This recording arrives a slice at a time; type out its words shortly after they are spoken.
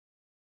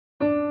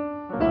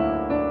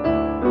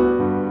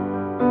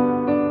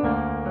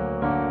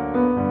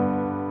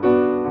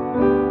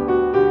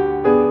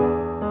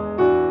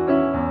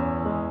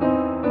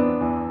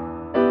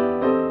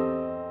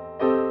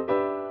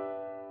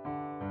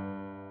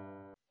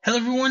Hello,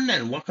 everyone,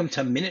 and welcome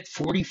to minute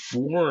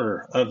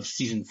 44 of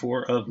season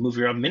 4 of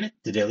MovieRob Minute,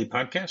 the daily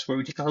podcast where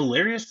we take a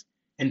hilarious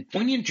and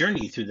poignant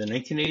journey through the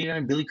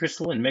 1989 Billy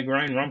Crystal and Meg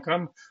Ryan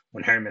rom-com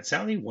When Harry Met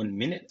Sally, 1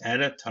 minute at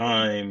a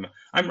time.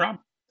 I'm Rob,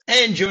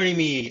 and joining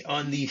me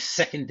on the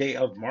second day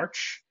of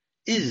March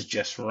is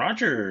Jess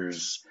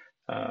Rogers,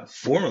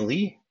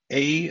 formerly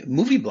a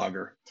movie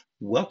blogger.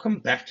 Welcome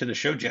back to the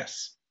show,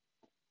 Jess.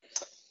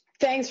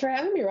 Thanks for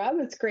having me, Rob.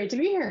 It's great to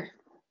be here.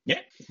 Yeah,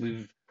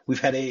 we've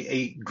had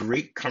a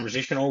great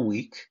conversation all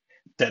week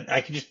that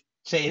I could just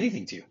say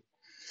anything to you.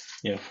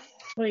 You know,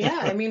 Well, yeah,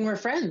 I mean, we're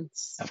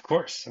friends. of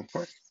course, of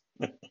course.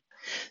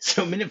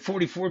 So minute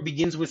 44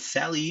 begins with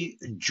Sally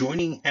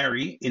joining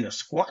Harry in a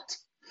squat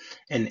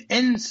and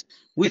ends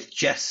with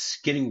Jess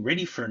getting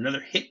ready for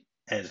another hit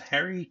as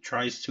Harry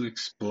tries to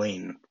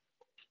explain.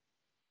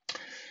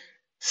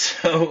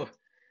 So,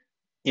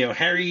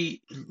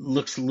 Harry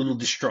looks a little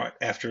distraught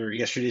after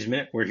yesterday's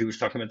minute where he was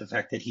talking about the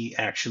fact that he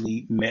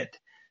actually met,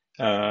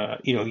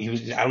 he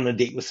was out on a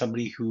date with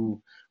somebody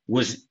who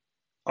was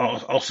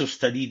also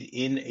studied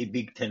in a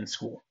Big Ten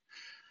school.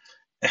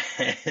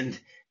 And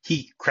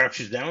he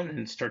crouches down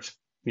and starts,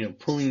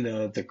 pulling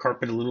the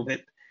carpet a little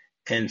bit.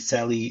 And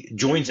Sally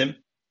joins him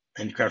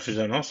and crouches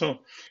down also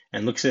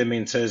and looks at him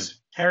and says,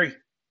 "Harry,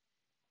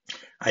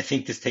 I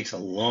think this takes a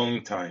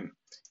long time.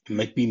 It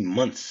might be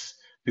months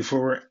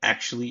before we're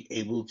actually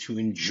able to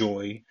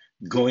enjoy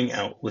going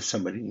out with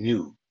somebody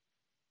new.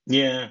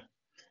 Yeah,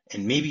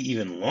 and maybe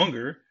even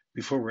longer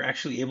before we're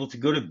actually able to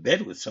go to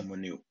bed with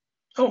someone new.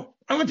 Oh,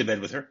 I went to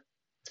bed with her."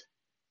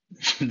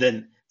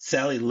 Then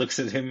Sally looks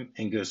at him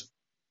and goes,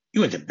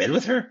 "You went to bed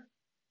with her?"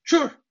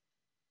 "Sure."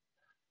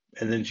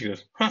 And then she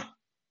goes, "Huh."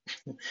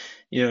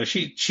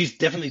 She's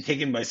definitely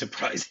taken by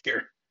surprise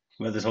here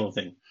about this whole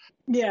thing.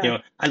 Yeah.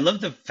 I love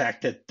the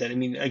fact that I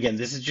mean, again,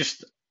 this is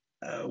just,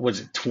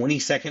 was it 20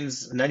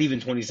 seconds? Not even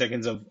 20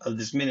 seconds of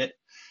this minute.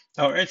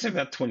 Or it's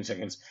about 20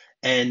 seconds.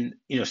 And,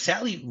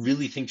 Sally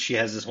really thinks she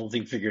has this whole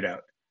thing figured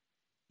out.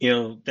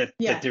 That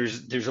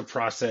there's a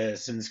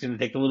process and it's going to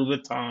take a little bit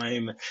of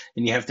time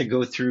and you have to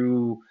go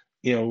through,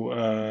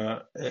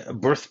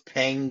 birth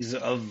pangs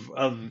of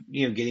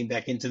getting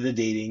back into the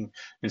dating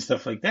and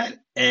stuff like that.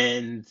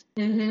 And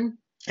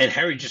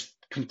Harry just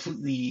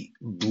completely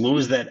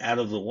blows that out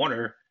of the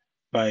water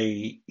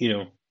by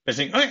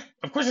saying, "Oh yeah,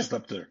 of course I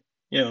slept with her."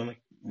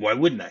 Like, why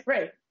wouldn't I?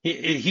 Right.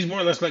 He's more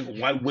or less like,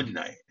 why wouldn't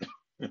I?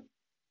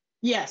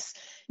 Yes,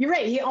 you're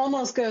right. He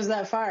almost goes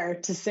that far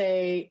to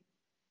say,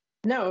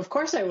 "No, of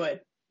course I would."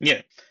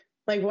 Yeah.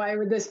 Like, why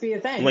would this be a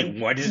thing? Like,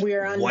 why does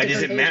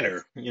it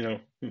matter?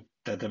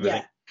 That type of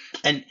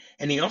thing.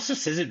 And he also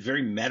says it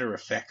very matter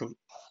of factly.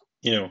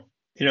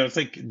 It's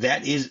like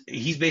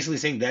he's basically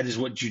saying that is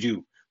what you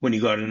do when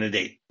you go out on a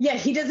date. Yeah,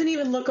 he doesn't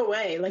even look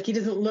away. Like, he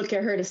doesn't look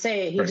at her to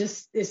say it. He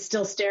just is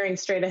still staring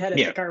straight ahead at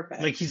the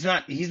carpet. Like, he's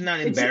not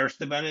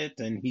embarrassed about it,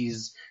 and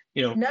he's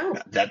no.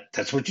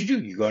 That's what you do.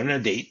 You go on a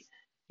date,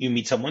 you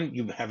meet someone,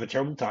 you have a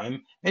terrible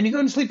time, and you go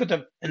and sleep with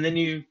them, and then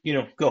you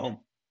go home.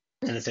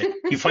 And that's it.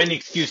 You find an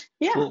excuse.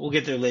 Yeah. We'll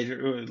get there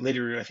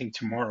later, I think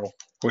tomorrow,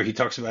 where he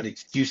talks about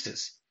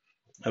excuses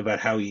about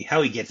how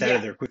he gets out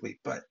of there quickly.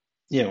 But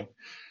I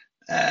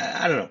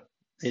don't know.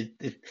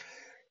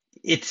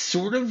 It's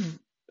sort of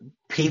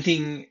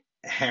painting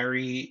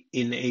Harry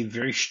in a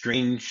very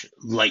strange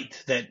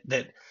light that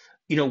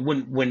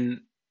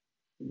when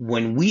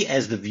we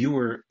as the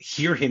viewer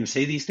hear him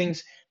say these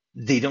things,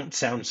 they don't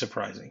sound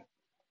surprising.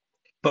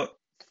 But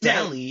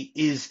Sally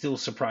is still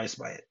surprised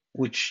by it,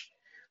 which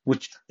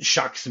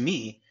shocks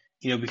me,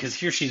 because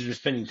here she's been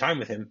spending time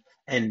with him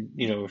and,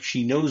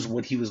 she knows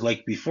what he was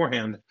like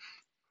beforehand.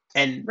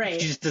 And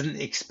she just doesn't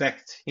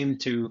expect him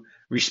to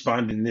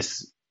respond in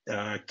this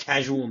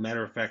casual,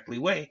 matter-of-factly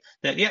way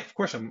that, of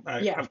course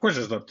of course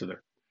I slept with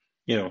her.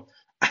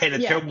 I had a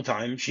terrible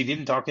time. She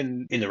didn't talk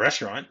in the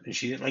restaurant and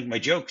she didn't like my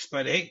jokes,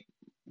 but hey,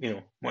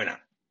 why not?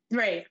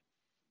 Right.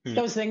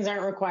 Those things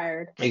aren't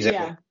required.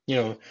 Exactly.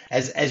 Yeah.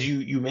 As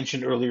you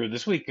mentioned earlier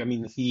this week, I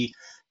mean, he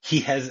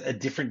has a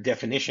different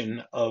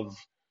definition of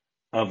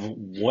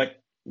what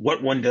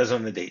one does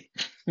on the date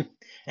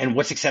and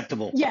what's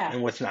acceptable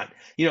and what's not.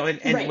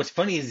 And what's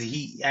funny is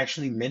he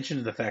actually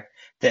mentioned the fact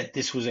that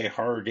this was a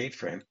horror date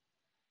for him.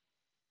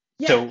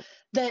 Yeah. So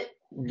that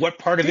what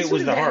part of it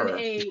was the horror?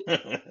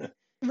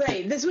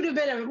 Right. This would have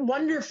been a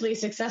wonderfully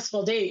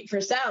successful date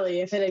for Sally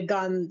if it had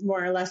gone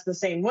more or less the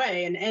same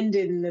way and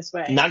ended in this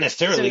way. Not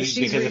necessarily,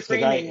 because if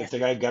the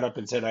guy got up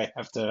and said, I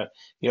have to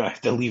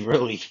leave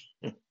early,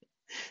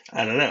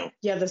 I don't know.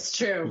 Yeah, that's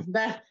true.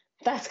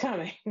 That's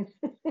coming.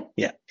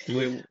 Yeah.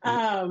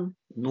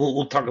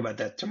 We'll talk about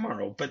that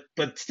tomorrow,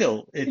 but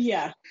still,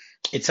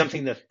 it's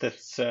something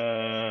that's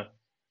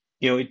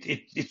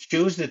it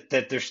shows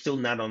that they're still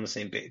not on the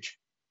same page.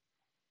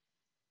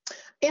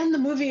 And the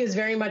movie is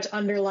very much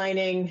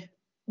underlining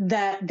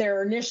that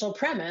their initial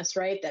premise,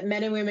 right, that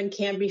men and women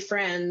can't be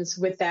friends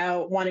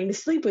without wanting to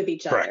sleep with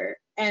each other.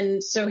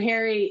 And so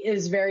Harry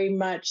is very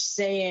much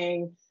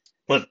saying,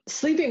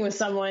 sleeping with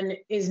someone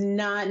is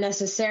not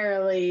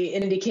necessarily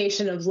an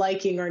indication of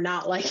liking or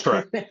not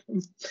liking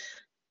them.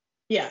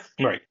 Yeah.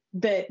 Right.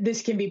 That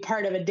this can be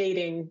part of a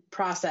dating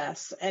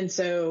process. And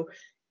so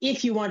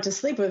if you want to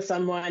sleep with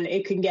someone,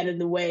 it can get in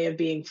the way of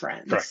being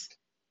friends.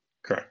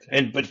 Correct.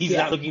 But he's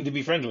not looking to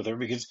be friends with her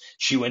because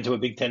she went to a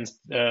Big Ten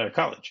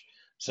college.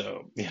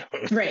 So,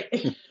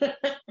 Right.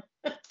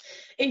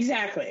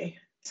 Exactly.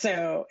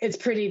 So it's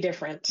pretty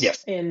different.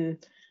 Yes.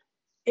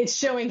 It's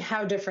showing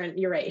how different,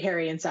 you're right,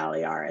 Harry and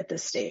Sally are at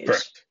this stage.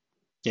 Correct.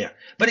 Yeah.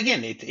 But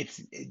again,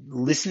 it's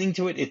listening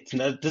to it, it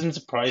doesn't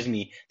surprise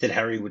me that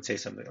Harry would say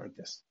something like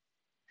this.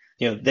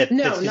 That's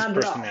his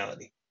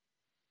personality.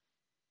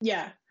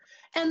 Yeah.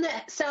 And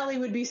that Sally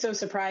would be so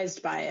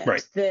surprised by it.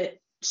 Right. That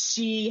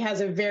she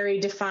has a very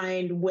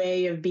defined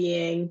way of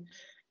being,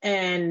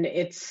 and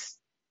it's,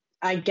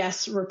 I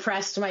guess,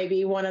 repressed might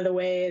be one of the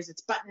ways.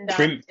 It's buttoned up.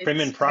 Prim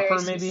and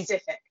proper, maybe?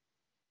 Specific.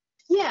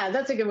 Yeah,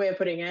 that's a good way of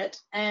putting it.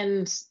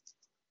 And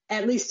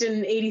at least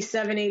in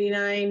 87,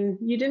 89,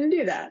 you didn't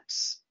do that.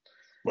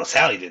 Well,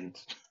 Sally didn't.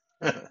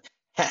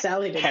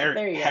 Sally didn't.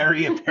 There you go.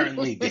 Harry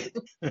apparently did.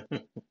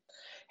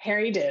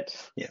 Harry did.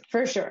 Yeah.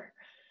 For sure.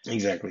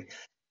 Exactly.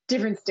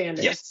 Different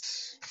standards.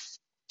 Yes.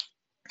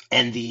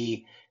 And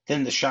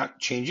then the shot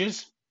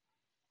changes,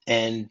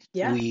 and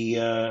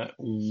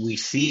we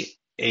see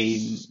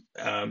a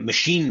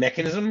machine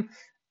mechanism,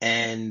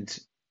 and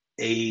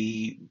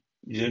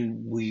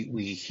then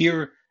we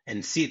hear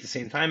and see at the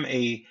same time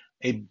a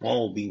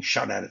ball being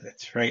shot out of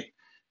it, right?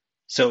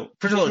 So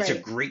first of all, it's a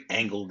great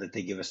angle that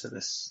they give us to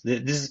this.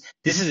 This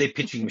is a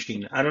pitching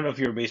machine. I don't know if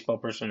you're a baseball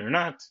person or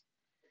not,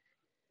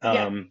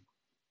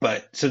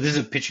 but so this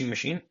is a pitching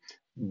machine.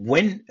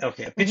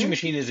 A pitching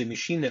machine is a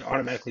machine that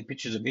automatically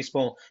pitches a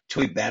baseball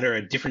to a batter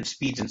at different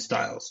speeds and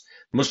styles.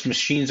 Most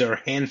machines are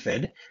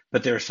hand-fed,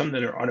 but there are some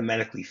that are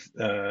automatically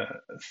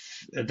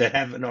that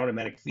have an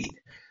automatic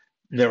feed.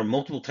 There are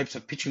multiple types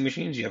of pitching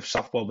machines. You have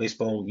softball,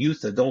 baseball,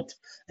 youth, adult,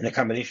 and a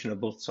combination of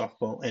both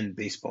softball and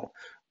baseball.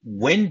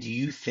 When do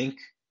you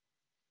think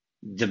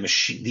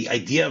the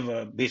idea of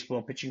a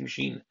baseball pitching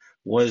machine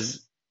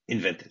was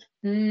invented?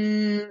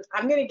 I'm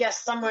going to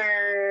guess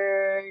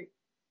somewhere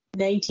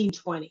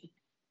 1920.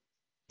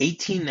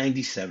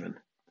 1897.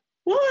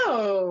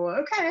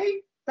 Whoa,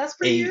 okay. That's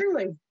pretty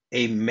early.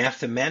 A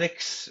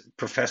mathematics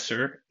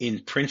professor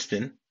in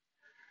Princeton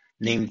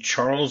named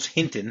Charles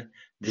Hinton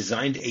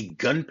designed a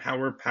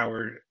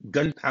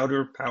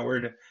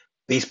gunpowder-powered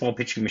baseball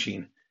pitching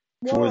machine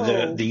for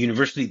the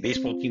university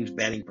baseball team's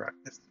batting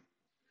practice.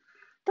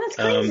 That's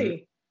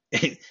crazy.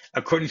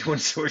 According to one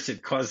source,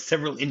 it caused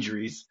several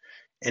injuries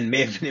and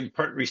may have been in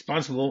part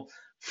responsible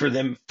for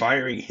them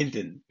firing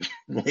Hinton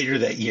later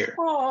that year.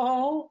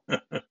 Oh.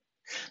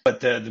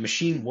 But the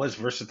machine was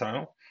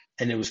versatile,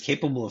 and it was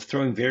capable of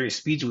throwing various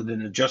speeds with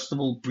an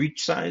adjustable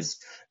breech size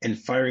and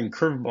firing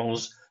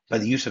curveballs by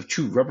the use of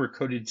two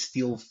rubber-coated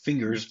steel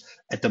fingers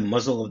at the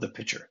muzzle of the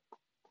pitcher.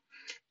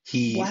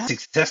 He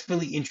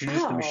successfully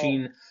introduced the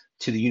machine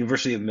to the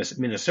University of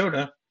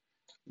Minnesota,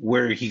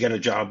 where he got a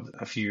job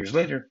a few years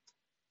later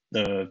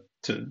to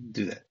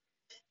do that.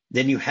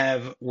 Then you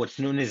have what's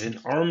known as an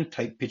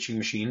arm-type pitching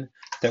machine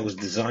that was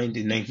designed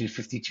in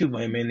 1952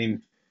 by a man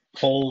named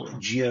Paul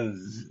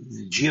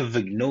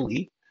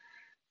Giovanoli,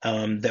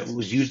 that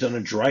was used on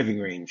a driving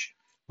range,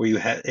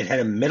 where it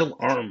had a metal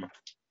arm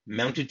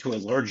mounted to a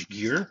large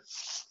gear,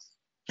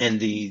 and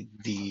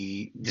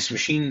this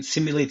machine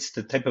simulates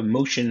the type of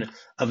motion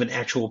of an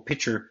actual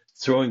pitcher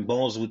throwing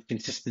balls with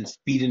consistent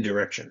speed and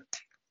direction.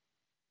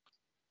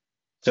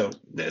 So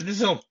this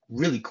is all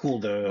really cool.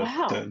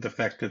 The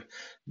fact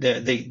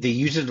that they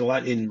use it a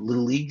lot in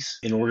little leagues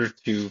in order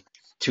to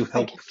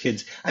help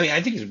kids. I mean,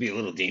 I think it would be a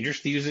little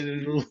dangerous to use it in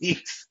little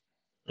leagues.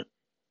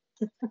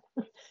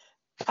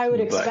 I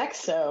would expect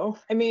so.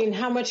 I mean,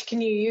 how much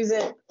can you use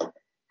it?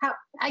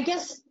 I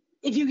guess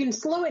if you can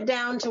slow it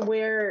down to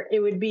where it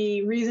would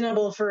be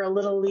reasonable for a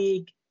little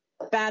league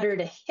batter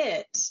to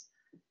hit,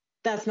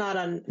 that's not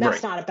a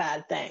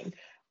bad thing.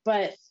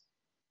 But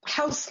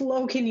how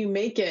slow can you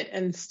make it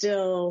and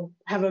still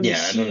have a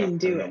machine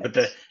do it? But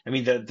the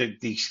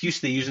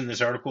excuse they use in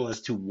this article as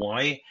to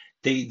why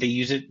they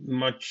use it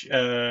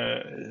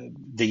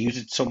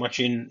so much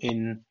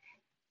in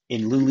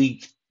little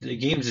league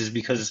games is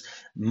because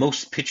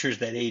most pitchers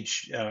that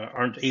age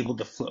aren't able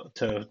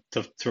to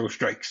throw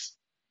strikes.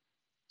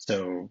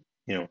 So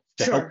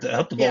help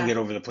the ball get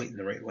over the plate in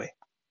the right way.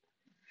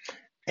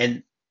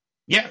 And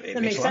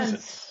it makes a lot of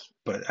sense.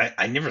 But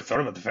I never thought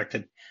about the fact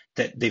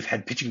that they've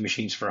had pitching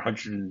machines for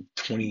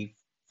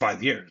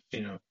 125 years.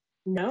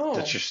 No,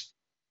 that's just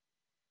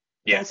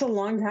that's a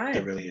long time.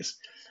 It really is.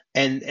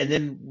 And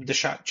then the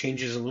shot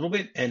changes a little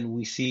bit, and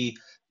we see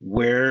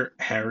where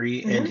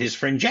Harry and his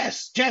friend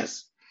Jess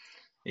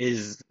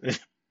is.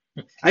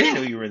 I didn't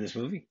know you were in this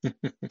movie.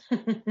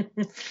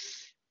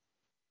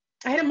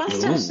 I had a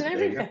mustache and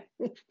everything.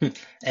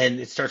 And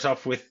it starts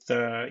off with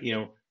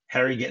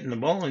Harry getting the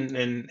ball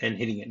and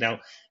hitting it. Now,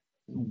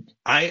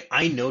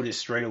 I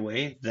noticed right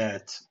away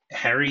that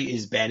Harry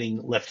is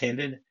batting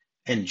left-handed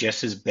and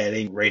Jess is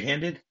batting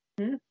right-handed.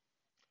 Mm-hmm.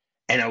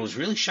 And I was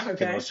really shocked.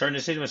 And I was starting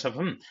to say to myself,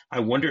 I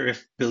wonder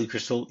if Billy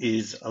Crystal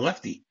is a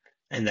lefty.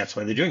 and that's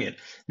why they're doing it.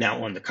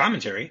 Now, on the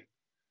commentary,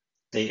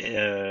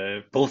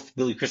 they both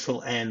Billy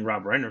Crystal and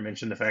Rob Reiner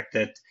mentioned the fact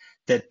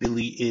that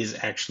Billy is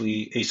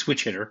actually a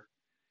switch hitter,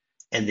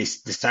 and they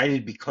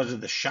decided because of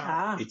the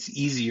shot, it's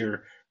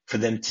easier for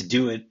them to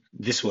do it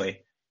this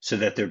way so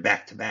that they're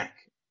back to back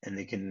and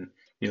they can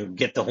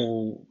get get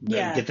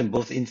them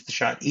both into the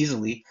shot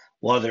easily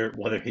while they're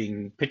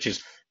hitting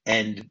pitches.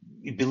 And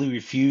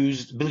Billy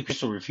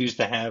Crystal refused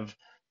to have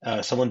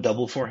someone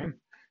double for him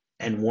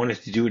and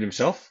wanted to do it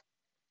himself.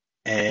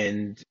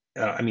 And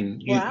I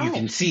mean, you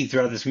can see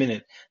throughout this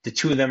minute, the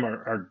two of them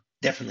are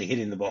definitely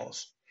hitting the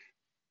balls.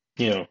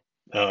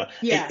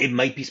 It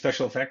might be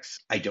special effects.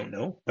 I don't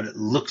know, but it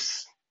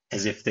looks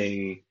as if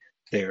they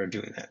are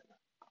doing that.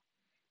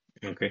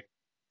 Okay.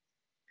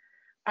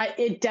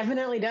 It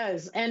definitely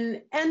does,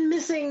 and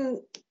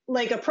missing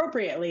like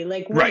appropriately,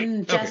 like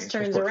when Jess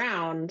turns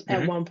around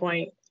at one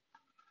point.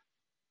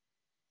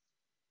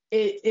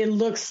 It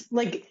looks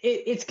like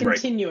it's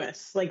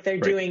continuous, like they're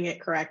doing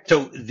it correctly.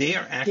 So they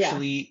are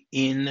actually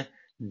in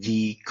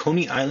the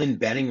Coney Island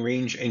batting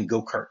range and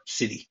go-kart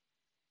city.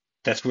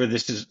 That's where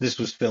this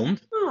was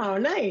filmed. Oh,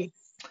 nice.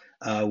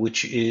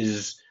 Which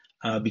is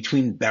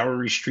between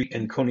Bowery Street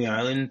and Coney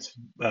Island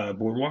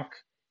boardwalk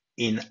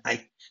I'm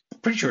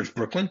pretty sure it's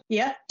Brooklyn.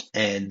 Yeah.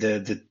 And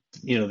the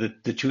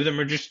two of them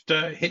are just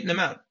hitting them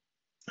out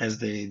as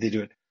they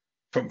do it.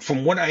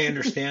 From what I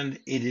understand,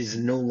 it is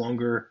no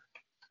longer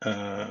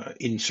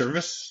in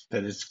service,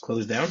 that it's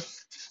closed down,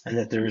 and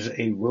that there's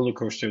a roller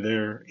coaster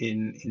there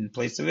in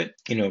place of it.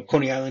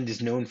 Coney Island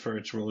is known for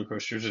its roller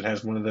coasters. It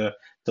has one of it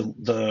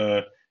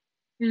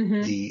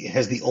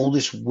has the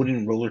oldest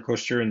wooden roller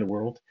coaster in the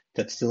world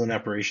that's still in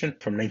operation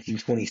from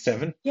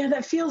 1927. Yeah,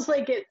 that feels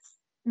like it's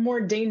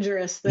more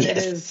dangerous than it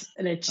is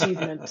an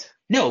achievement.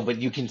 No, but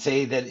you can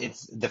say that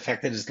it's the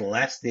fact that it's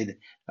lasted,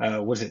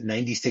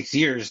 96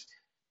 years.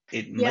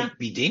 It might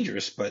be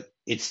dangerous, but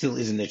it still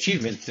is an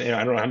achievement.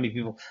 I don't know how many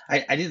people.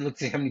 I didn't look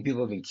to see how many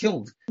people have been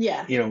killed.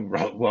 Yeah.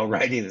 While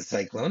riding the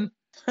cyclone.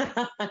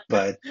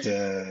 But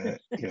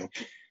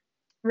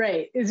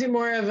Right. Is it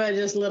more of a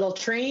just little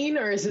train,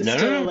 or is it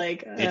no.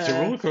 like it's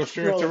a roller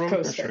coaster? It's a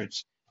roller coaster.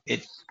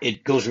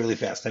 It goes really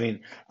fast. I mean,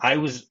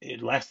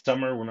 last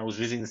summer when I was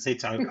visiting the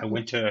States, I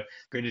went to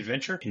Great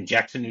Adventure in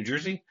Jackson, New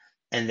Jersey,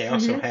 and they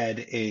also had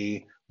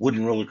a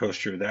wooden roller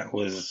coaster that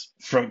was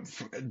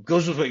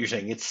goes with what you're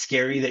saying. It's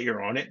scary that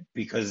you're on it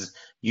because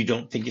you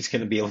don't think it's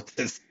going to be able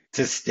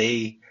to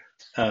stay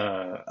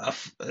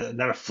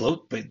not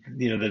afloat, but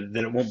that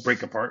it won't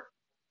break apart,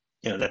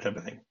 that type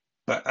of thing.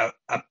 But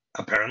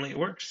apparently it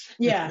works.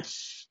 Yeah.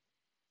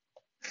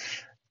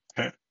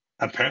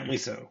 Apparently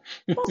so.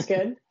 That's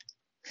good.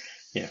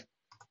 Yeah.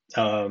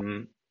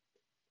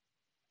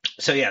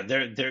 So yeah,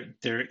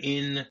 they're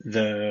in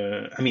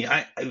the. I mean,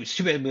 it was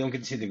too bad we don't get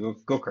to see the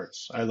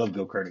go-karts. I love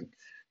go-karting,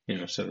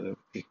 so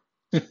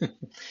it'd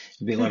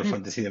be a lot of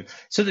fun to see them.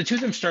 So the two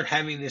of them start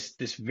having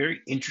this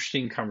very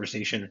interesting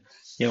conversation,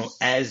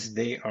 as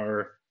they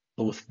are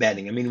both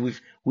batting. I mean,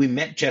 we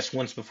met Jess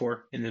once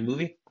before in the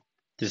movie.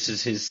 This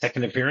is his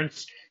second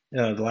appearance.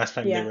 The last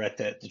time they were at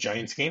the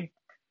Giants game,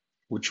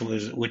 which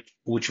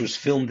was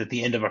filmed at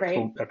the end of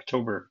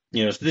October.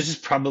 So this is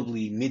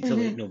probably mid to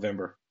late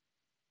November.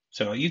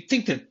 So you'd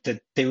think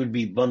that they would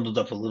be bundled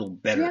up a little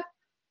better,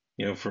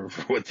 for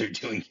what they're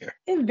doing here.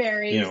 It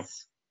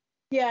varies.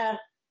 Yeah.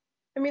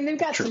 I mean, they've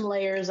got some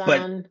layers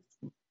on.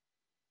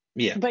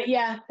 Yeah. But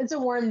yeah, it's a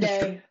warm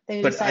day.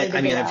 First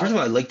of all,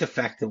 I like the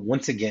fact that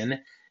once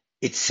again,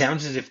 it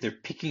sounds as if they're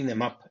picking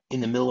them up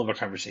in the middle of a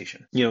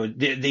conversation.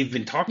 They've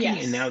been talking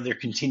and now they're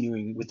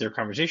continuing with their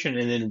conversation,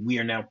 and then we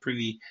are now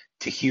privy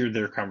to hear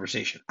their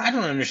conversation. I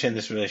don't understand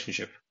this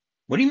relationship.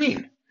 What do you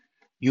mean?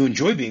 You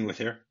enjoy being with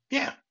her?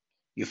 Yeah.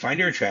 You find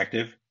her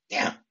attractive?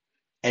 Yeah.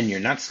 And you're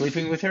not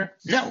sleeping with her?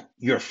 No.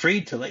 You're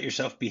afraid to let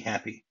yourself be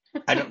happy.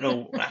 I don't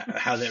know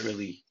how that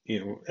really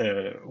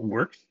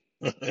works.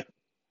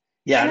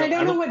 Yeah, and I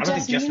don't know what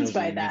Jess means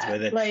by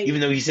that. Like, even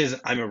though he says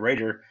I'm a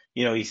writer,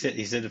 he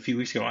said a few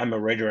weeks ago, I'm a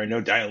writer, I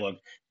know dialogue.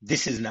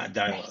 This is not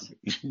dialogue.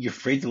 You're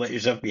afraid to let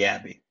yourself be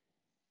happy.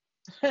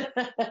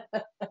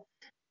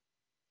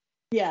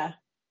 Yeah.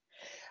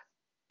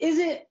 Is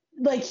it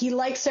like he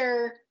likes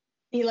her,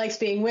 he likes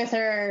being with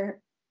her,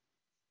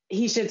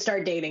 he should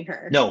start dating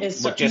her? No,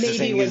 what Jess is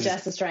saying is,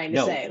 Jess is trying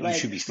to say. You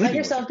should be sleeping let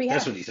yourself be happy.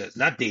 That's what he says,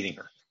 not dating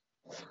her.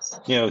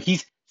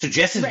 So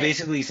Jess is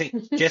basically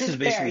saying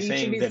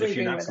saying that if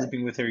you're not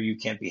sleeping with her, you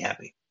can't be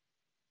happy.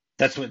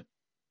 That's what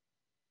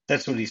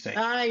he's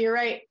saying. You're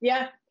right.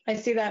 Yeah, I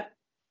see that.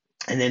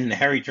 And then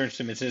Harry turns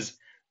to him and says,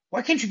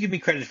 "Why can't you give me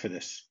credit for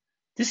this?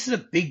 This is a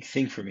big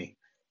thing for me.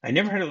 I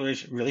never had a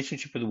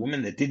relationship with a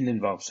woman that didn't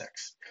involve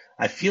sex.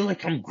 I feel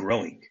like I'm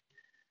growing."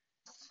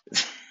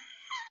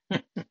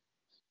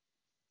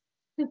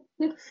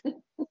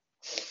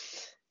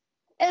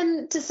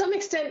 And to some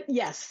extent,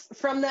 yes,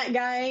 from that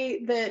guy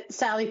that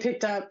Sally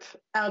picked up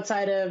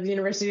outside of the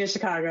University of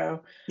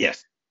Chicago.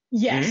 Yes.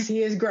 Yes,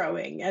 he is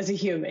growing as a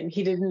human.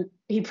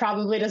 He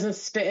probably doesn't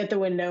spit at the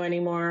window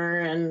anymore.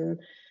 And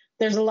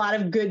there's a lot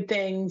of good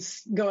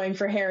things going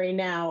for Harry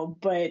now,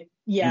 but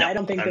Yeah, No, I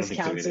don't think I don't this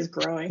think so counts either. as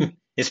growing.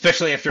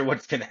 Especially after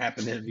what's going to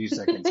happen in a few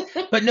seconds.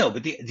 But no,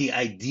 the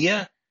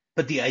idea,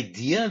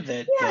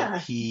 that Yeah.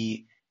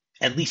 he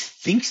at least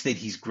thinks that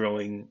he's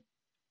growing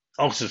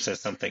also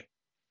says something.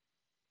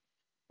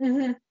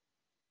 Hmm.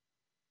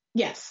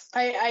 Yes,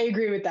 I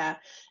agree with that.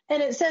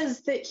 And it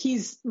says that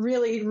he's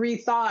really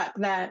rethought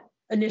that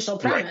initial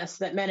Right, premise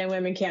that men and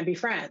women can't be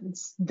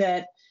friends,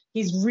 that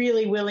he's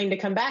really willing to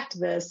come back to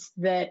this,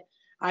 that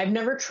I've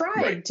never right,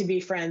 tried to be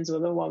friends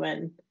with a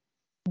woman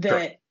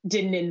correct. that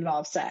didn't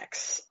involve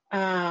sex.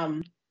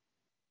 And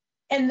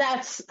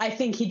I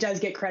think he does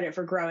get credit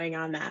for growing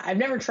on that. I've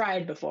never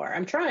tried before.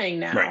 I'm trying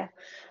Right. now.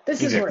 This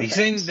is Exactly. worth He's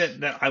saying it.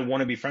 that I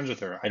want to be friends with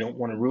her. I don't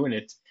want to ruin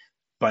it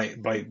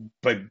by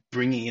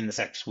bringing in the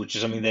sex, which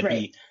is something that Right.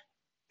 he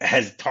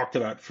has talked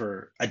about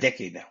for a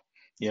decade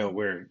now.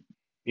 Where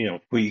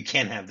you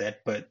can't have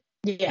that, but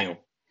you Yeah. know,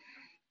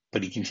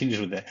 but he continues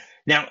with that.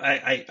 Now,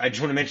 I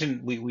just want to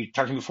mention we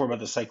talked before about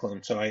the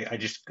cyclone, so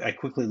I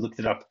quickly looked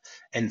it up,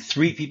 and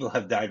 3 people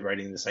have died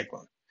riding the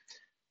cyclone.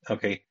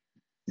 Okay,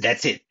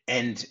 that's it.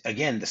 And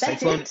again, That's it.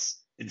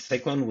 the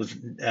cyclone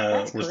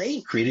That's was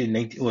great. created in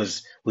 19,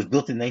 was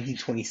built in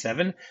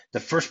 1927. The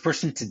first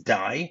person to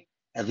die,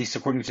 at least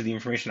according to the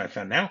information I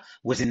found now,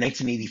 was in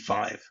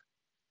 1985.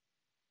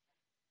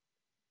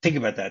 Think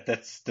about that.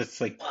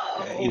 That's like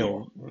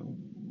Whoa.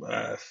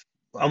 uh,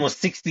 almost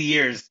 60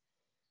 years.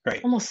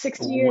 Right. Almost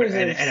 60 years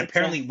And, of and success.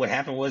 apparently what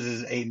happened was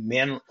is a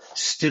man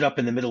stood up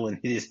in the middle and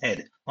hit his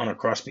head on a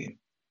crossbeam.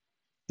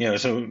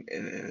 So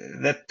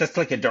that's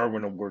like a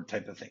Darwin Award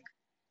type of thing.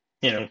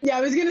 Yeah,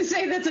 I was going to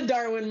say that's a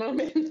Darwin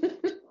moment.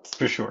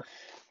 For sure.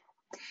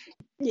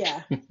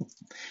 Yeah.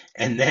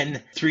 And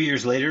then 3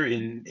 years later,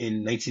 in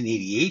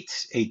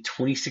 1988, a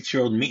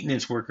 26-year-old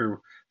maintenance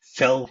worker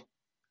fell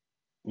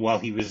while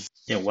he was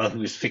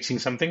fixing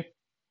something.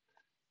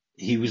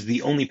 He was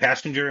the only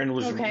passenger and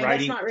was Okay, that's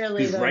riding. not He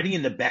really was the. riding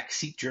in the back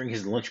seat during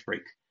his lunch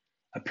break.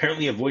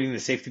 Apparently avoiding the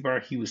safety bar,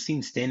 he was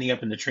seen standing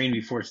up in the train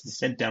before its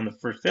descent down the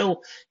first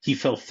hill. He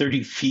fell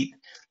 30 feet,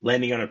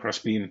 landing on a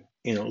crossbeam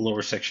in a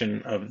lower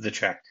section of the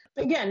track.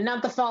 Again,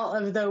 not the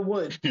fault of the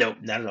wood. No,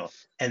 not at all.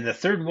 And the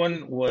third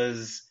one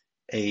was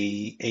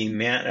a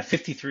man, a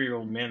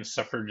 53-year-old man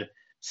suffered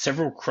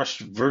several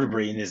crushed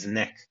vertebrae in his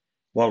neck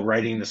while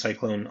riding the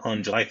cyclone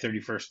on July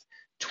 31st,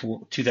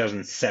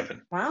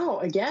 2007. Wow.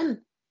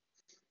 Again,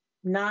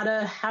 not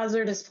a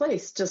hazardous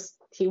place. Just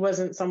he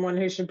wasn't someone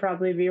who should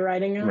probably be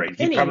riding Right.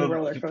 any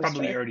roller He probably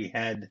coaster. already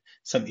had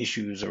some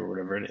issues or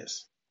whatever it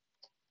is.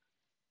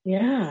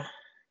 Yeah.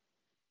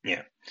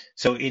 Yeah.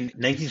 So in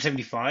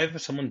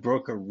 1975, someone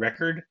broke a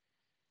record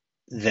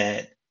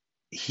that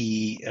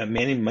a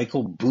man named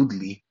Michael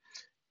Boodley,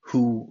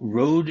 who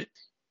rode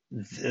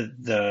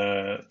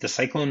the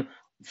cyclone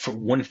for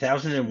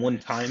 1,001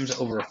 times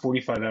over a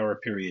 45-hour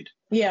period.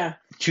 Yeah.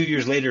 2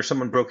 years later,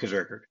 someone broke his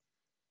record.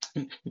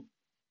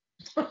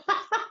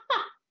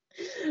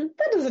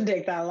 That doesn't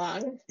take that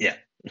long. Yeah.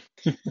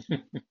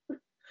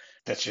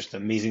 That's just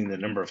amazing, the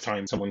number of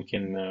times someone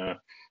can,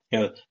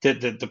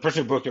 the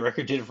person who broke the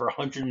record did it for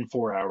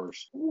 104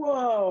 hours.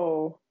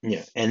 Whoa.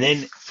 Yeah. And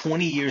then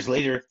 20 years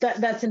later,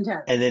 That's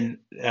intense. and then,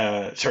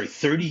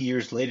 30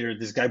 years later,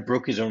 this guy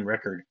broke his own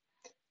record.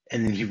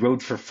 And then he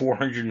rode for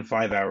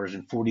 405 hours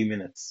and 40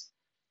 minutes.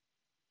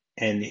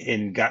 And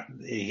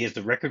he has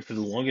the record for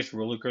the longest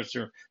roller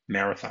coaster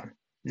marathon.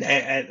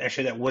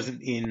 Actually, that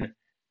wasn't in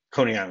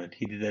Coney Island.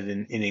 He did that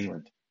in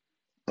England.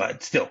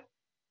 But still.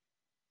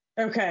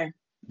 Okay.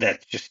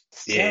 That's just,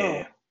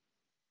 yeah.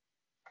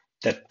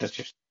 That's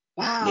just,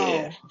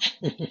 wow.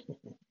 Yeah.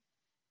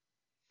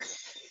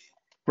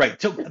 Right.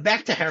 So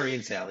back to Harry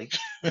and Sally,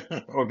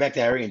 or back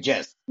to Harry and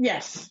Jess.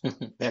 Yes.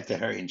 Back to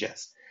Harry and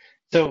Jess.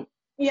 So,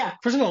 yeah.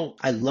 First of all,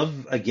 I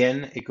love,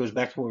 again, it goes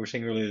back to what we were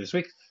saying earlier this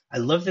week. I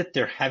love that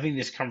they're having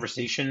this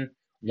conversation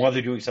while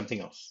they're doing something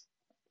else.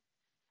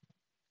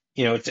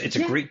 It's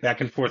a great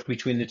back and forth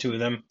between the two of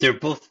them. They're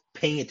both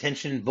paying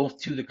attention both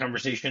to the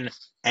conversation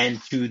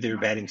and to their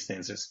batting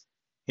stances.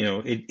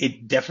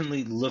 It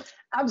definitely looks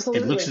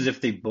as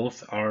if they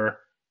both are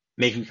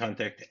making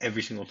contact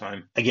every single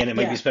time. Again, it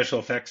might be special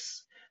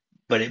effects,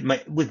 but it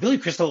might, with Billy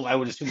Crystal, I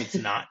would assume it's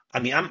not. I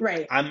mean,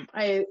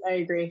 I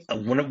agree.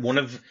 One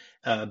of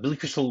Billy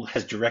Crystal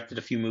has directed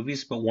a few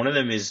movies, but one of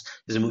them is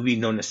a movie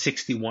known as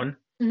 61.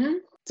 Mm-hmm.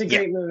 It's a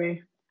great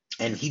movie.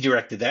 And he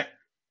directed that.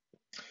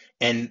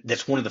 And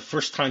that's one of the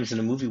first times in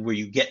a movie where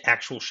you get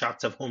actual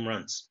shots of home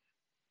runs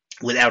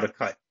without a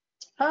cut.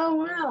 Oh,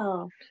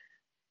 wow.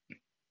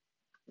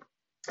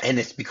 And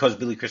it's because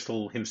Billy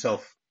Crystal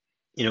himself,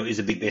 is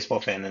a big baseball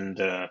fan.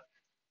 And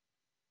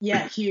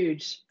yeah,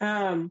 huge.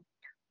 One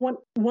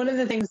of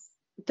the things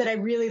that I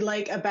really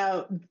like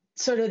about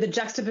sort of the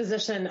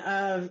juxtaposition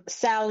of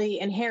Sally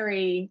and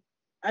Harry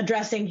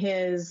addressing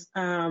his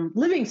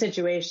living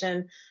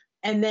situation,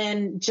 and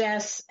then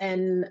Jess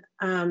and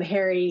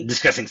Harry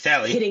discussing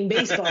Sally hitting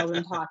baseballs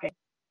and talking.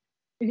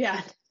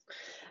 Yeah.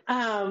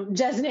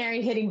 Jess and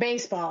Harry hitting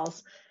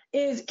baseballs.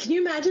 is, can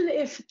you imagine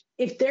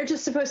if they're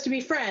just supposed to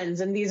be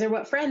friends and these are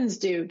what friends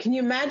do? Can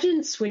you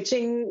imagine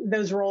switching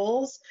those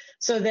roles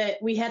so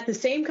that we had the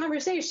same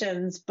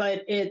conversations,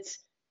 but it's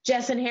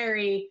Jess and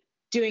Harry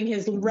doing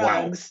his Wow.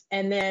 rugs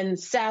and then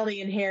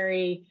Sally and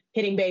Harry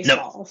hitting No.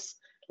 baseballs?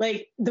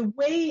 Like the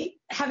way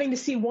having to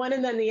see one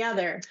and then the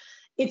other,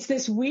 it's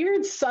this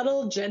weird,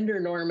 subtle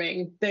gender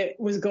norming that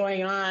was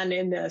going on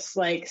in this.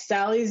 Like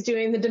Sally's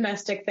doing the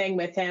domestic thing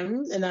with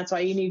him, and that's why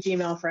you need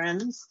female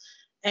friends.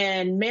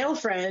 And male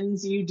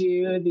friends, you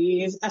do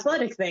these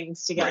athletic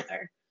things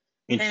together.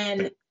 Right.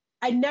 And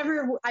I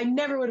never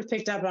would have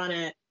picked up on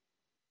it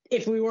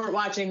if we weren't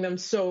watching them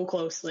so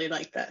closely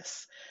like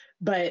this.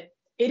 But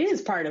it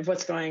is part of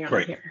what's going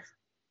on here.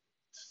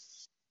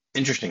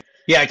 Interesting.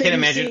 Yeah, I can't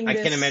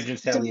imagine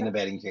Sally in a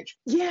batting cage.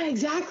 Yeah,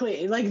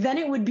 exactly. Like then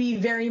it would be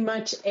very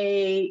much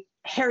a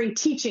Harry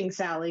teaching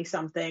Sally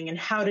something and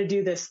how to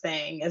do this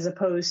thing, as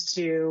opposed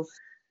to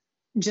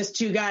just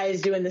two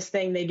guys doing this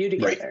thing they do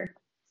together. Right.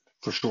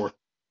 For sure.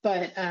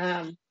 But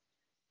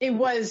it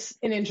was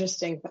an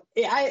interesting.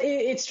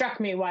 It struck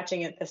me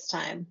watching it this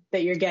time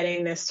that you're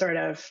getting this sort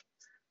of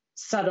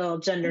subtle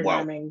gender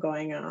norming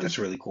going on. That's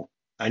really cool.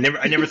 I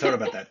never thought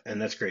about that,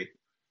 and that's great.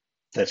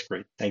 That's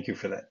great. Thank you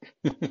for that.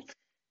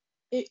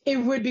 It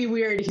would be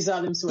weird if you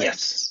saw them switch.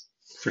 Yes,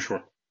 for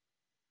sure.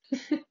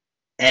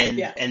 And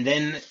and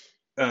then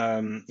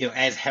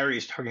as Harry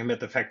is talking about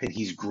the fact that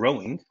he's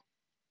growing,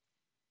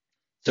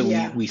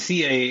 so we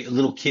see a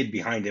little kid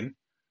behind him,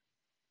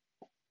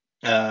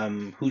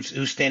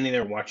 who's standing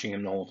there watching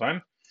him the whole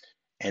time,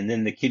 and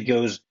then the kid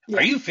goes,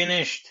 "Are you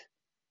finished?"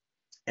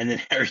 And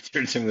then Harry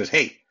turns to him and goes,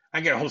 "Hey,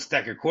 I got a whole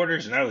stack of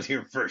quarters, and I was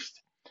here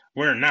first.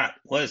 We're not,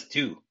 was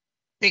too.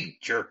 Big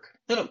jerk,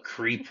 little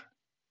creep."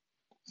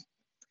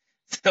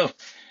 So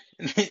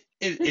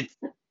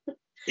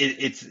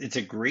it's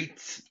a great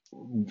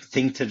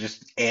thing to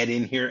just add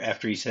in here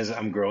after he says,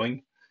 "I'm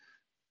growing."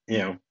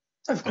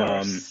 Of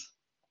course.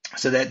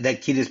 So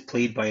that kid is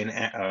played by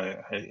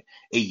a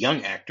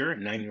young actor, a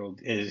 9-year-old.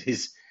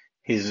 His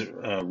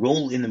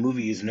role in the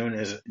movie is known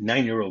as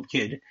 9-year-old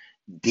kid,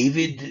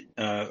 David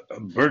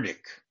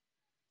Burdick,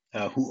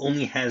 who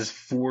only has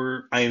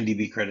 4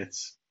 IMDb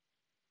credits.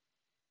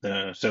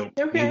 So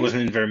he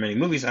wasn't in very many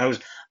movies. I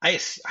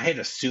had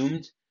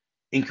assumed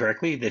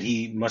incorrectly that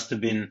he must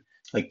have been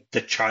like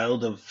the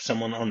child of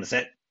someone on the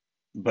set,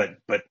 but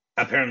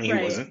apparently he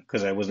wasn't,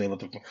 because I wasn't able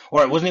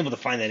to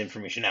find that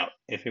information out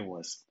if it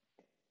was.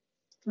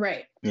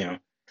 Right.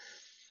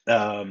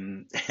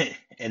 And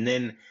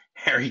then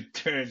Harry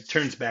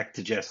turns back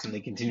to Jess and they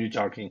continue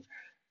talking,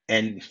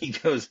 and he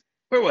goes,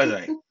 "Where was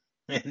I?"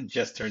 And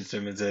Jess turns to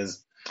him and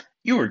says,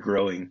 "You were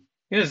growing."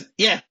 He goes,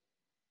 "Yeah."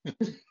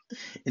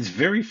 It's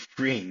very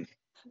freeing.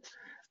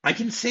 I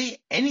can say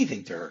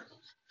anything to her.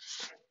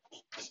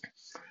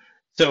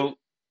 So,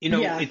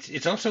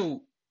 it's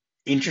also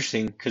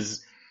interesting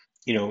because,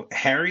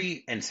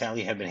 Harry and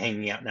Sally have been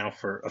hanging out now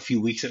for a few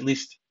weeks at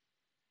least.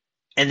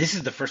 And this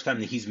is the first time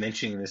that he's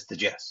mentioning this to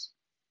Jess.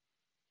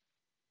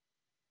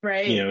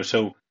 Right.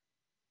 So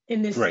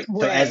in this way.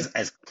 So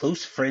as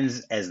close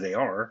friends as they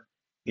are,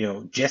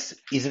 Jess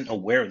isn't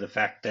aware of the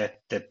fact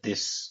that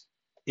this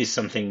is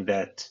something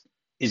that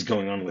is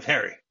going on with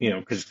Harry.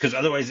 Because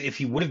otherwise, if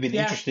he would have been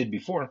interested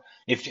before,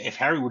 if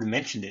Harry would have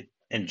mentioned it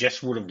and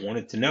Jess would have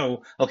wanted to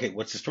know, okay,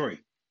 what's the story?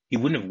 He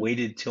wouldn't have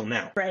waited till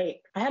now. Right.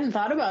 I hadn't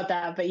thought about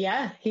that, but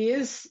yeah, he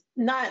is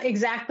not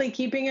exactly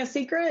keeping a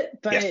secret,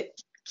 but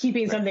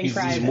keeping something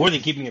private. He's more than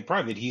keeping it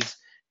private.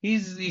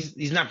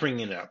 He's not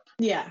bringing it up.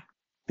 Yeah.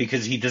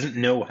 Because he doesn't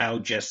know how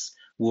Jess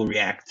will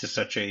react to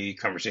such a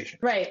conversation.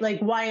 Right. Like,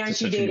 why aren't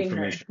you dating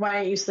her? Why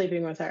aren't you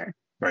sleeping with her?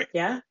 Right.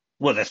 Yeah.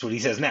 Well, that's what he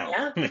says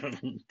now. Yeah.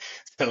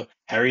 So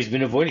Harry's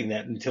been avoiding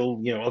that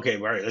until, okay,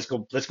 all right, let's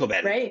go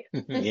bat it. Right.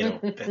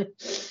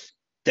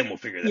 Then we'll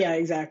figure that out. Yeah,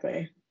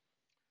 exactly.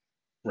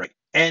 Right.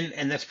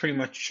 And that's pretty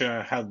much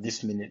how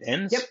this minute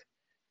ends. Yep.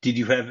 Did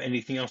you have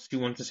anything else you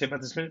wanted to say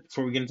about this minute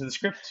before we get into the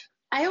script?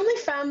 I only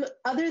found,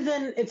 other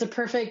than it's a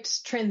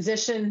perfect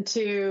transition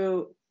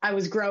to I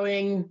was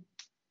growing,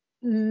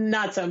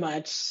 not so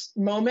much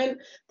moment.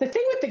 The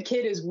thing with the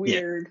kid is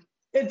weird.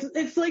 Yeah.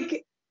 It's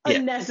like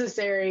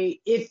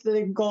unnecessary if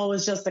the goal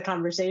was just the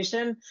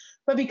conversation.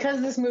 But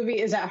because this movie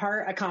is at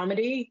heart a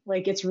comedy,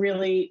 like it's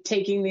really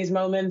taking these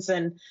moments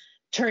and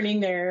turning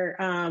their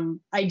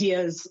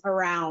ideas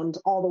around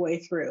all the way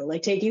through.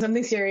 Like taking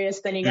something serious,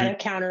 then you got to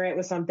counter it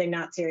with something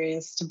not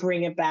serious to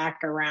bring it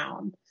back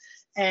around.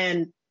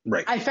 And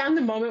I found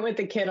the moment with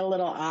the kid a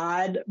little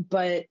odd,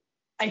 but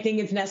I think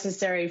it's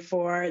necessary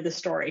for the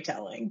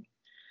storytelling.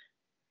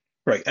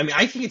 Right. I mean,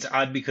 I think it's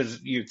odd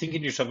because you're thinking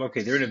to yourself,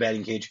 okay, they're in a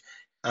batting cage.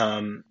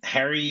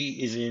 Harry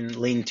is in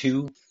lane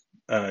 2.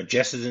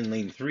 Jess is in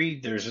lane 3.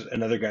 There's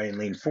another guy in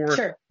lane 4.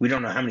 Sure. We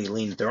don't know how many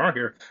lanes there are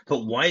here,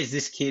 but why is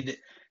this kid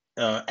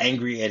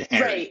angry at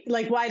Harry? Right.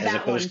 Like, why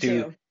that one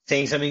too?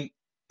 Saying something,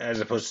 as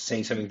opposed to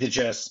saying something to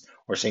Jess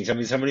or saying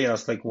something to somebody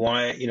else. Like,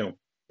 why,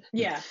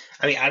 Yeah.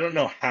 I mean, I don't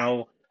know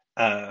how.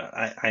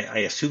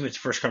 I assume it's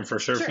first come,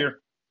 first serve here.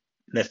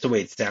 That's the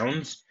way it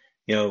sounds.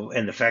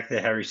 and the fact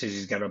that Harry says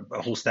he's got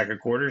a whole stack of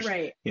quarters,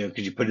 Right.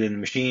 because you put it in the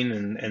machine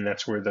and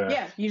that's where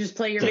you just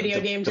play your video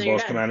game till the you're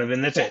balls done. come out of,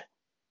 and that's it.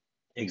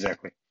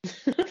 Exactly.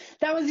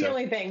 That was the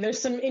only thing. There's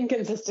some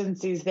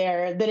inconsistencies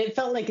there that it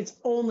felt like it's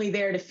only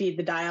there to feed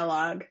the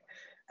dialogue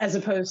as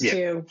opposed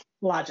to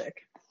logic.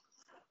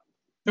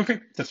 Okay,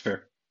 that's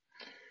fair.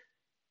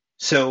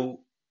 So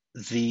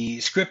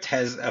the script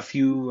has a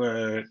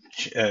few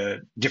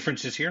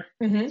differences here.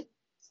 Mm-hmm.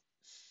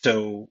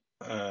 So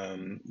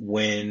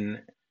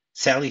when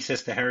Sally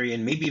says to Harry,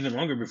 and maybe even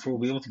longer before,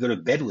 we'll be able to go to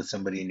bed with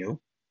somebody new,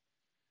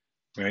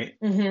 right?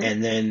 Mm-hmm.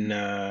 And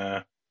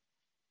then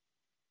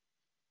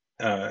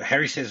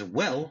Harry says,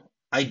 well,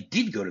 I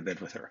did go to bed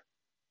with her.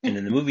 And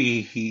in the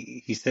movie,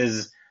 he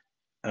says,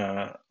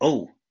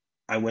 oh,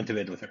 I went to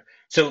bed with her.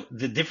 So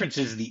the difference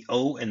is the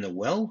O and the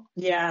well.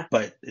 Yeah.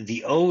 But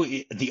the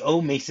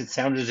O makes it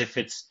sound as if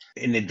it's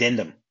an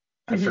addendum.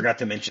 I forgot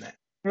to mention that.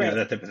 Right.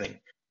 That type of thing.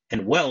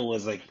 And well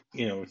was like,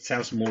 it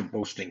sounds more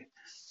boasting.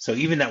 So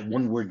even that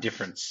one word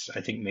difference,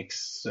 I think,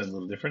 makes a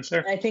little difference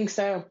there. I think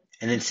so.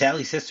 And then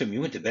Sally says to him,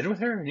 you went to bed with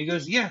her? And he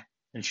goes, yeah.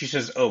 And she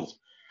says, oh.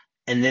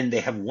 And then they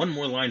have one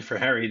more line for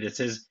Harry that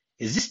says,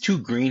 is this too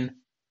green?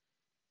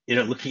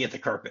 Looking at the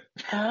carpet.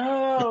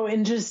 Oh,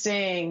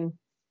 interesting.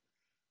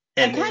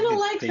 I kind of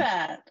like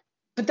that.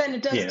 But then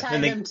it does tie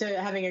them to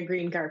having a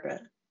green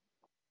carpet.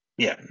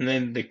 Yeah, and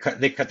then they cut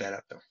that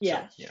out, though.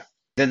 Yeah. So, yeah.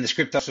 Then the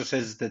script also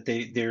says that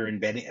they're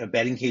in a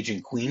batting cage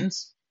in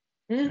Queens,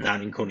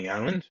 not in Coney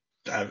Island.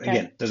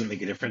 Again, doesn't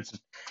make a difference.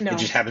 No. It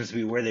just happens to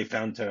be where they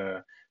found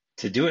to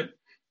do it.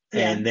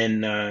 Yeah. And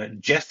then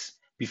Jess,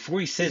 before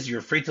he says you're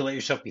afraid to let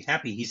yourself be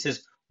happy, he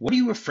says, what are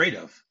you afraid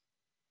of?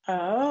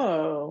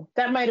 Oh,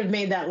 that might have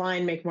made that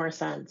line make more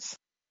sense.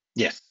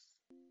 Yes,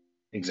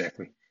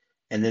 exactly.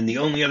 And then the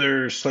only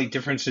other slight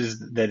difference is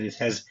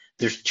that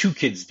there's two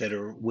kids that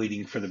are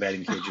waiting for the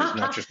batting cages,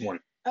 not just one.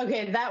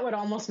 Okay, that would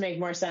almost make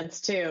more sense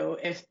too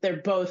if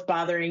they're both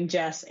bothering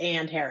Jess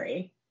and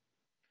Harry.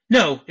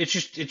 No, it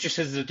just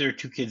says that there are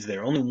two kids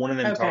there. Only one of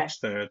them talks.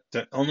 The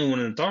only one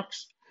of them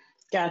talks.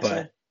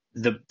 Gotcha.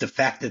 But the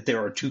fact that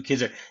there are two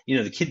kids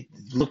the kid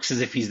looks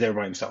as if he's there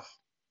by himself.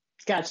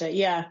 Gotcha.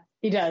 Yeah,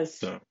 he does.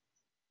 So,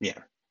 yeah,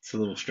 it's a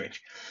little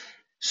strange.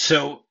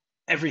 So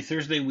every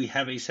Thursday we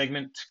have a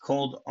segment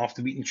called Off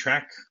the Beaten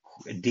Track,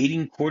 a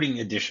dating courting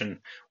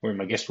edition, where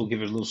my guest will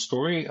give a little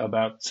story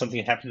about something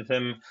that happened to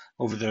them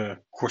over the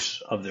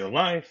course of their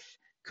life.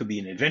 Could be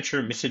an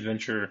adventure,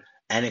 misadventure,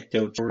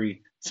 anecdote,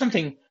 story,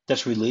 something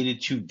that's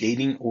related to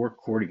dating or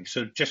courting.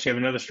 So, Jess, you have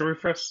another story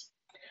for us?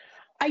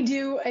 I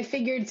do. I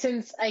figured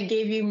since I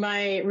gave you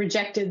my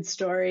rejected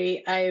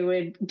story, I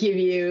would give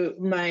you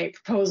my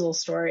proposal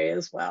story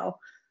as well.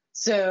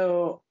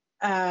 So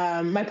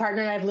my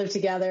partner and I have lived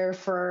together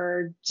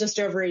for just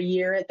over a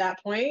year at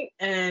that point,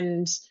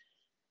 and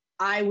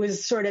I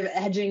was sort of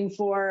edging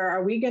for,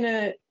 are we going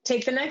to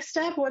take the next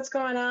step? What's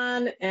going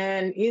on?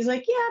 And he's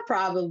like, yeah,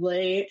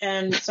 probably.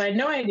 And so I had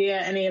no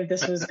idea any of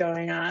this was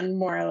going on,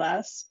 more or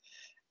less.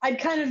 I'd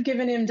kind of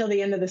given him till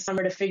the end of the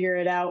summer to figure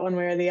it out one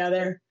way or the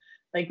other.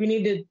 Like, we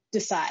need to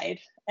decide.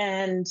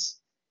 And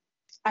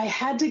I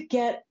had to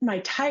get my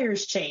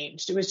tires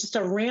changed. It was just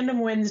a random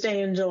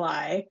Wednesday in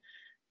July.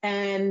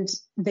 And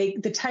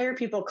the tire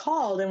people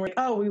called and were like,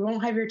 oh, we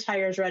won't have your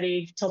tires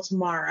ready till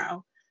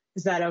tomorrow.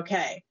 Is that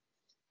okay?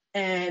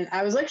 And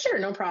I was like, sure,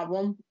 no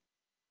problem.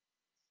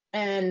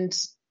 And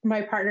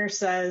my partner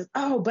says,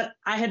 oh, but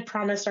I had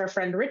promised our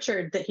friend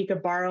Richard that he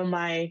could borrow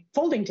my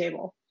folding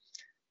table.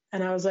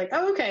 And I was like,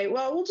 oh, okay,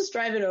 well, we'll just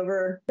drive it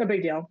over. No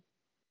big deal.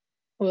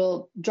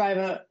 We'll drive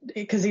up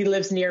because he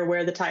lives near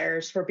where the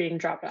tires were being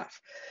dropped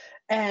off.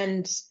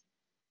 And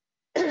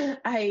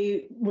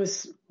I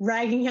was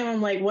ragging him.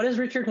 I'm like, what does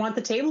Richard want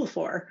the table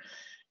for?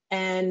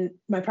 And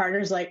my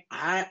partner's like,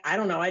 I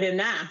don't know. I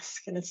didn't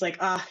ask. And it's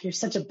like, you're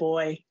such a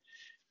boy.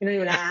 You don't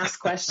even ask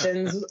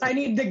questions. I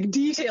need the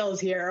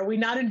details here. Are we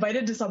not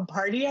invited to some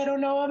party I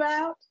don't know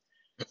about?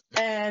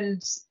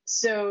 And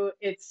so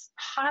it's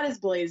hot as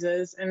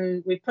blazes.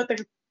 And we put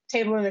the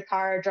table in the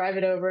car, drive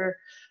it over.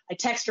 I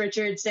text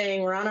Richard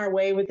saying we're on our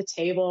way with the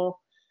table.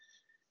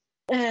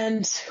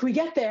 And we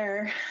get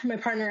there. My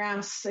partner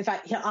asks if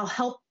I'll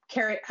help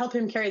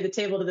him carry the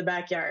table to the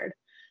backyard.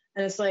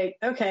 And it's like,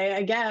 okay,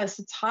 I guess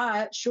it's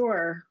hot.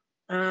 Sure.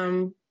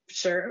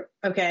 Sure.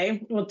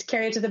 Okay. We'll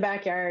carry it to the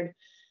backyard.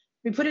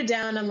 We put it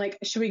down. I'm like,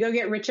 should we go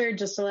get Richard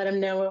just to let him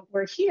know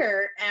we're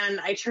here? And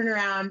I turn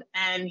around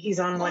and he's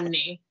on one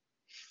knee.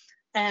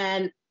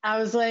 And I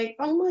was like,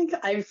 oh my God,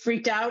 I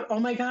freaked out. Oh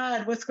my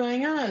God, what's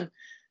going on?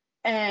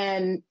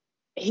 And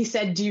he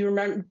said, do you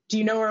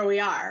know where we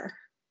are?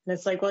 And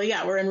it's like, well,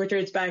 yeah, we're in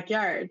Richard's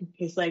backyard.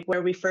 He's like,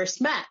 where we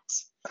first met.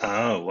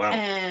 Oh, wow.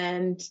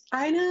 And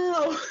I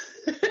know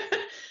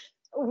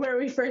where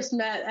we first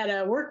met at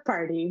a work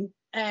party.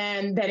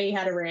 And then he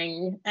had a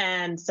ring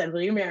and said,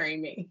 will you marry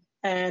me?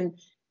 And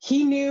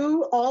he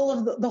knew all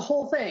of the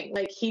whole thing.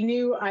 Like, he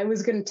knew I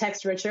was going to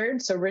text Richard.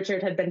 So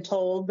Richard had been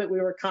told that we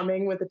were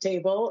coming with a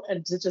table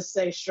and to just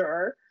say,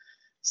 sure.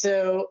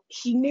 So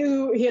he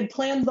knew he had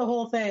planned the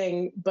whole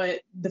thing,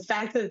 but the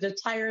fact that the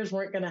tires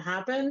weren't going to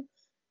happen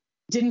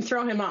didn't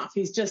throw him off.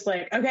 He's just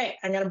like, okay,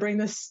 I'm going to bring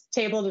this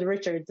table to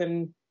Richards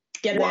and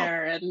get it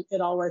there. And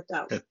it all worked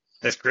out.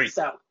 That's great.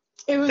 So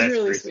it was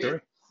really sweet. Story.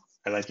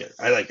 I like it.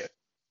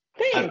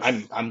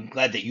 Thanks. I'm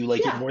glad that you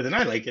like it more than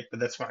I like it, but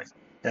that's fine.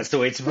 That's the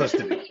way it's supposed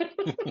to be.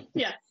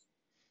 Yes,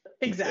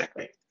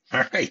 exactly.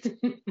 All right.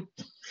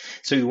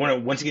 So you want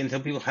to once again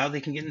tell people how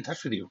they can get in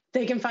touch with you?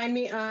 They can find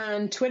me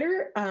on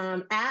Twitter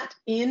at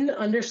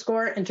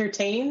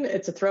 @in_entertain.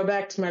 It's a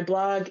throwback to my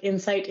blog,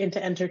 Insight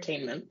into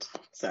Entertainment.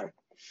 So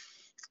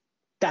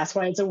that's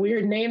why it's a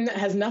weird name that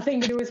has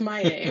nothing to do with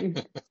my name.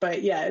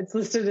 But yeah, it's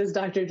listed as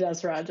Dr.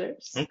 Jess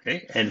Rogers.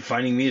 Okay. And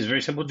finding me is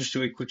very simple. Just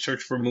do a quick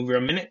search for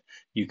MovieRob Minute.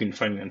 You can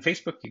find me on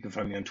Facebook. You can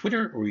find me on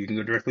Twitter, or you can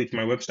go directly to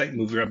my website,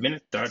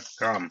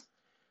 MovieRobMinute.com.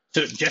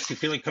 So, Jess, you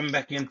feel like coming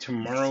back in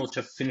tomorrow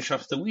to finish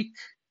off the week?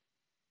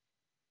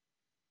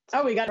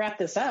 Oh, we got to wrap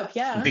this up,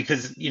 yeah.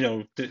 Because,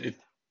 I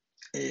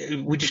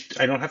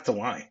don't have to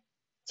lie.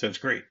 So it's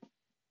great.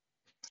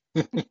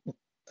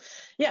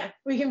 Yeah,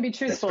 we can be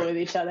truthful with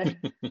each other.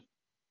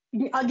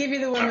 I'll give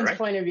you the woman's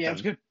point of view.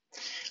 Sounds good.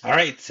 All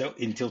right, so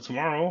until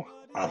tomorrow,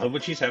 I'll have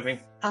what she's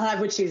having. I'll have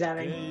what she's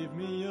having. Gave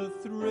me a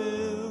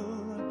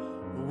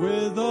thrill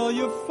with all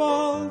your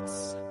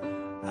faults.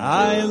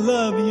 I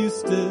love you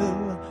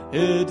still.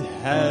 It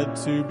had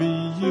to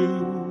be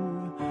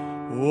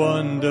you.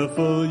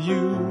 Wonderful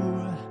you.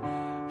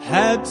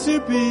 Had to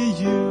be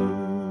you.